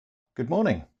Good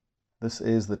morning. This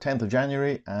is the 10th of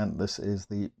January and this is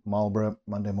the Marlborough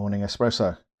Monday Morning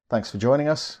Espresso. Thanks for joining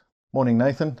us. Morning,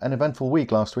 Nathan. An eventful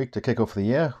week last week to kick off the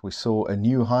year. We saw a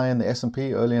new high in the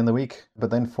S&P early in the week,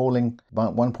 but then falling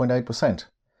about 1.8%.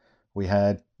 We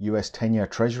had US 10-year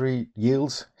Treasury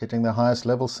yields hitting their highest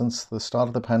level since the start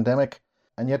of the pandemic.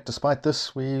 And yet, despite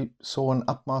this, we saw an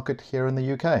upmarket here in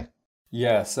the UK.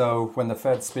 Yeah, so when the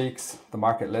Fed speaks, the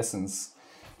market listens.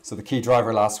 So the key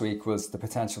driver last week was the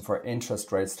potential for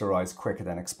interest rates to rise quicker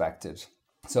than expected.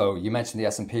 So you mentioned the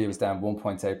S&P was down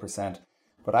 1.8%,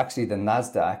 but actually the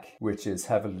Nasdaq, which is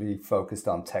heavily focused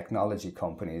on technology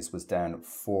companies, was down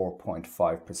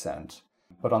 4.5%.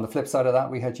 But on the flip side of that,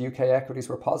 we had UK equities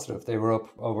were positive. They were up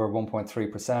over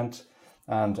 1.3%,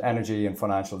 and energy and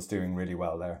financials doing really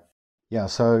well there. Yeah,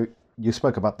 so you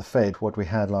spoke about the Fed. What we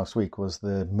had last week was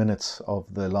the minutes of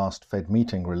the last Fed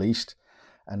meeting released,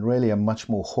 and really a much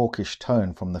more hawkish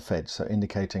tone from the Fed, so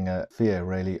indicating a fear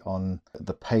really on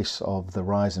the pace of the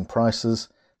rise in prices.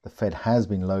 The Fed has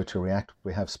been low to react.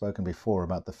 We have spoken before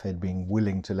about the Fed being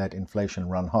willing to let inflation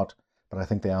run hot, but I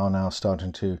think they are now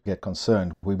starting to get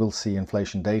concerned. We will see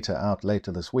inflation data out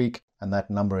later this week, and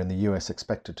that number in the US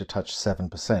expected to touch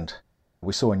 7%.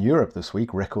 We saw in Europe this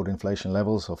week record inflation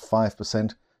levels of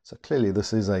 5%, so clearly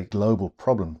this is a global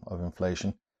problem of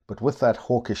inflation. But with that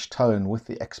hawkish tone, with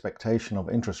the expectation of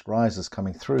interest rises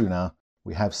coming through now,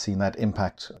 we have seen that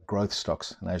impact growth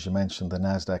stocks. And as you mentioned, the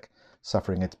Nasdaq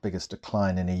suffering its biggest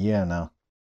decline in a year now.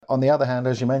 On the other hand,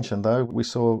 as you mentioned, though, we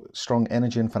saw strong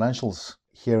energy and financials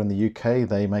here in the UK.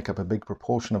 They make up a big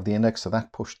proportion of the index, so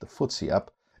that pushed the FTSE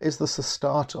up. Is this the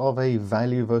start of a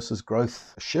value versus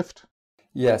growth shift?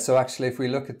 Yeah, so actually, if we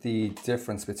look at the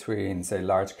difference between, say,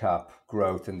 large cap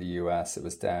growth in the US, it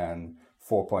was down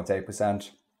 4.8%.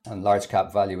 And large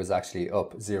cap value was actually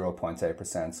up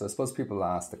 0.8%. So I suppose people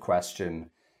ask the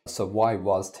question, so why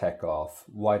was tech off?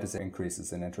 Why does it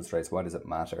increases in interest rates? Why does it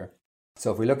matter?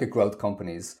 So if we look at growth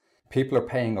companies, people are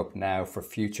paying up now for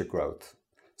future growth.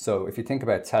 So if you think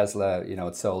about Tesla,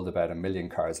 it sold about 1 million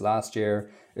cars last year.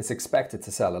 It's expected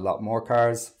to sell a lot more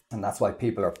cars, and that's why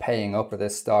people are paying up for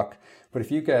this stock. But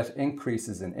if you get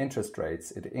increases in interest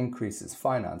rates, it increases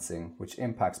financing, which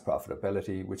impacts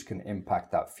profitability, which can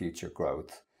impact that future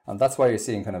growth. And that's why you're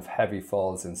seeing kind of heavy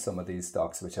falls in some of these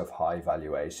stocks which have high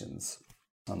valuations.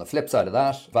 On the flip side of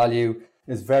that, value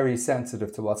is very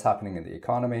sensitive to what's happening in the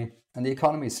economy. And the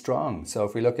economy is strong. So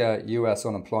if we look at US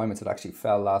unemployment, it actually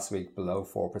fell last week below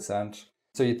 4%.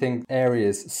 So you think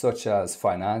areas such as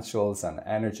financials and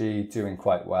energy doing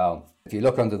quite well. If you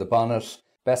look under the bonnet,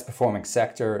 best performing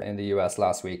sector in the US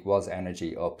last week was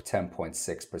energy, up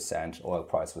 10.6%. Oil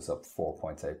price was up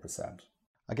 4.8%.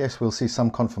 I guess we'll see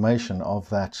some confirmation of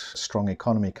that strong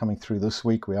economy coming through this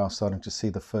week. We are starting to see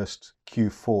the first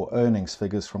Q4 earnings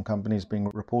figures from companies being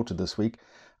reported this week.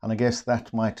 And I guess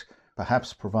that might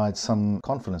perhaps provide some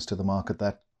confidence to the market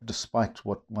that despite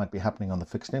what might be happening on the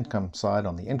fixed income side,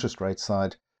 on the interest rate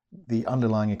side, the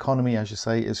underlying economy, as you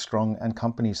say, is strong and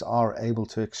companies are able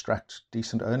to extract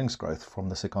decent earnings growth from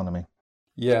this economy.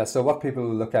 Yeah, so what people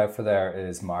look out for there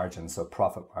is margins, so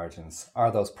profit margins.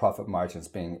 Are those profit margins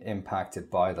being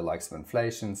impacted by the likes of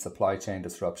inflation, supply chain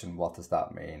disruption? What does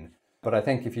that mean? But I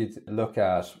think if you look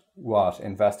at what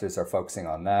investors are focusing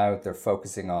on now, they're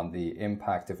focusing on the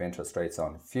impact of interest rates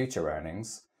on future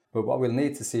earnings. But what we'll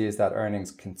need to see is that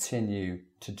earnings continue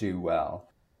to do well.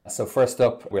 So first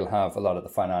up, we'll have a lot of the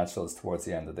financials towards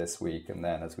the end of this week. And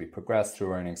then as we progress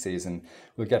through earnings season,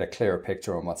 we'll get a clearer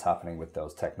picture on what's happening with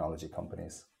those technology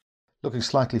companies. Looking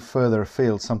slightly further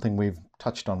afield, something we've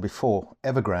touched on before,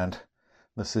 Evergrande.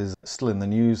 This is still in the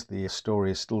news. The story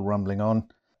is still rumbling on.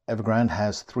 Evergrande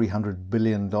has $300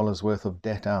 billion worth of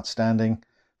debt outstanding.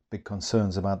 Big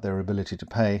concerns about their ability to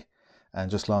pay. And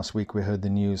just last week, we heard the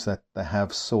news that they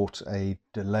have sought a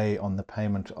delay on the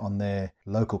payment on their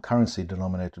local currency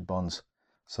denominated bonds.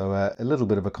 So a little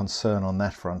bit of a concern on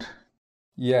that front.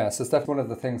 Yeah, so that's one of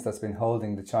the things that's been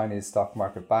holding the Chinese stock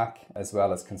market back, as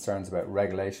well as concerns about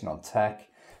regulation on tech.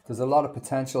 There's a lot of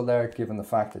potential there, given the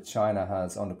fact that China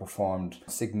has underperformed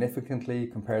significantly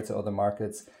compared to other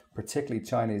markets, particularly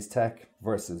Chinese tech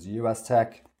versus US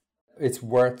tech. It's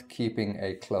worth keeping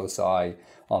a close eye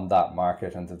on that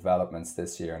market and developments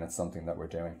this year, and it's something that we're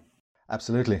doing.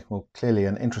 Absolutely. Well, clearly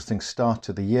an interesting start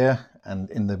to the year, and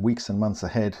in the weeks and months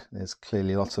ahead, there's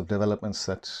clearly lots of developments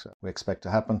that we expect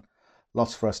to happen.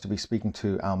 Lots for us to be speaking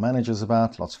to our managers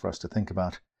about, lots for us to think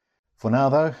about. For now,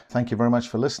 though, thank you very much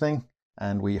for listening,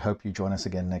 and we hope you join us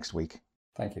again next week.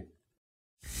 Thank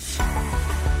you.